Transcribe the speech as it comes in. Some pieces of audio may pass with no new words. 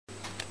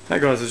Hey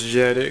guys, it's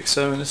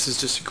JDXO, and this is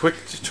just a quick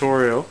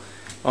tutorial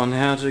on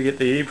how to get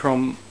the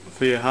eeprom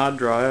for your hard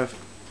drive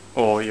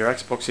or your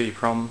Xbox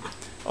eeprom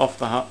off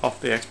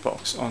the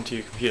Xbox onto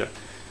your computer.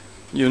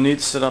 You'll need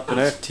to set up an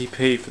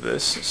FTP for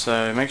this,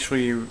 so make sure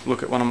you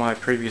look at one of my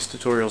previous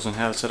tutorials on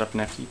how to set up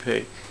an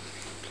FTP.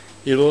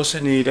 You'll also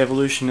need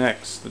Evolution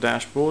X, the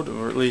dashboard,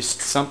 or at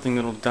least something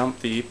that'll dump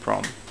the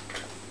eeprom.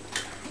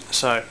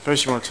 So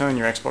first you want to turn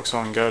your Xbox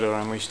on and go to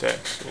Unleashed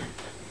X.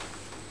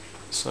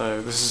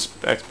 So this is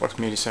Xbox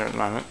Media Center at the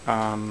moment.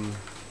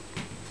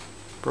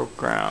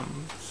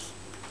 Programs.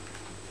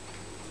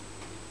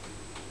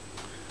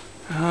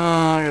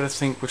 I gotta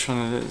think which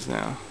one it is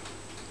now.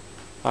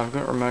 I've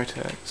got Remote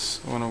X.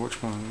 I wonder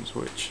which one is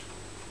which.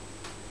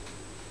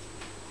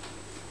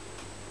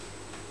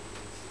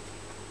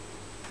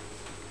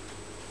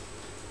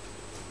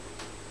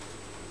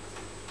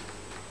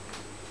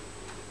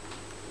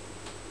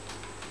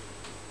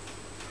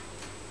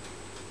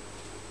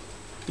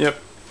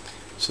 Yep.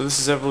 So this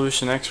is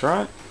Evolution X,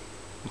 right?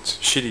 It's a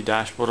shitty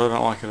dashboard, I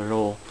don't like it at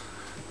all.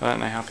 I don't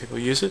know how people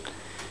use it.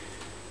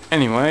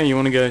 Anyway, you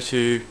want to go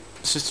to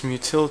System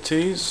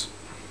Utilities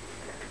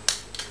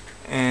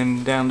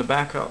and down to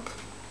Backup.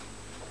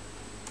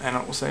 And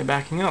it will say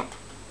Backing Up.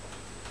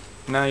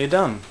 Now you're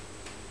done.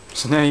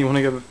 So now you want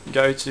to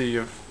go to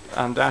your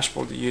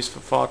dashboard that you use for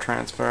file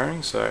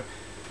transferring. So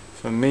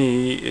for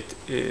me it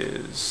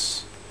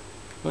is...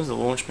 where's the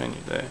launch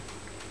menu there?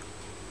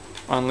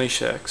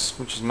 Unleash X,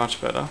 which is much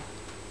better.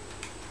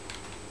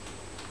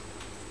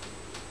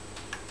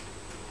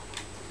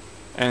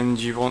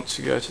 And you want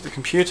to go to the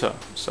computer,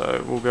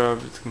 so we'll go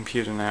over to the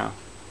computer now.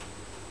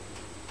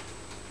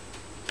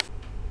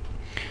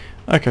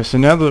 Okay, so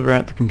now that we're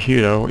at the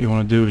computer, what you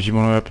want to do is you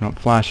want to open up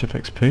Flash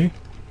FXP.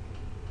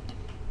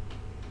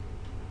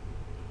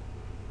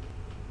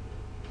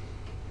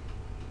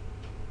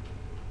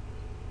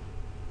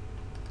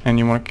 And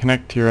you want to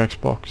connect to your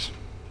Xbox.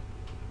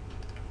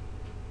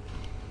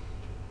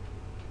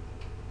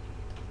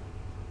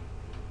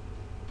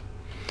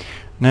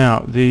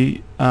 Now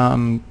the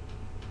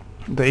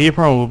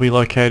eeprom will be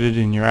located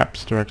in your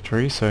apps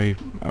directory, so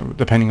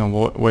depending on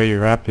where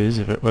your app is,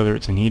 whether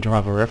it's an E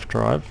drive or F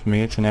drive. For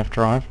me it's an F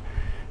drive,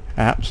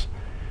 apps,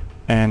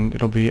 and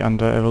it'll be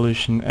under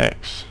Evolution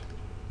X,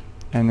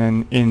 and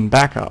then in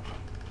backup,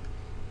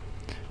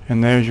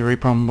 and there's your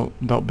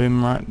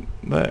eeprom.bin right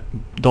there,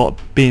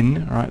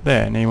 .bin right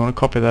there. Now you want to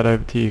copy that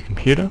over to your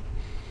computer,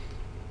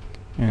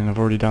 and I've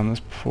already done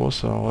this before,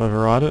 so I'll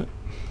override it,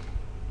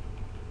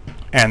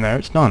 and there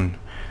it's done.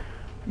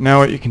 Now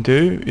what you can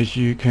do is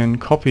you can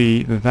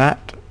copy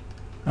that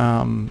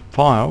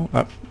file,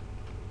 that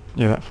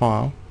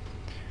file,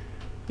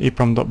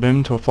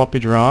 eeprom.bin, to a floppy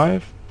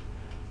drive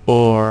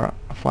or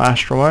a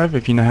flash drive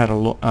if you know how to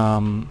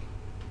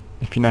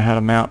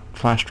mount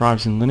flash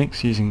drives in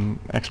Linux using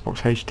Xbox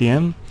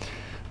HDM,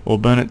 or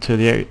burn it to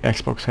the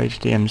Xbox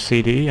HDM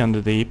CD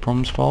under the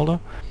eeproms folder.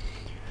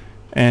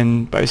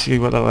 And basically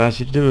what that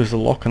allows you to do is to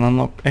lock and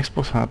unlock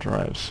Xbox hard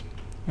drives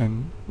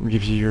and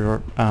gives you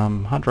your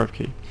hard drive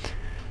key.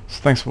 So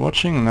thanks for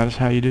watching, and that is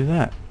how you do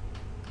that.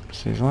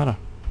 See you later.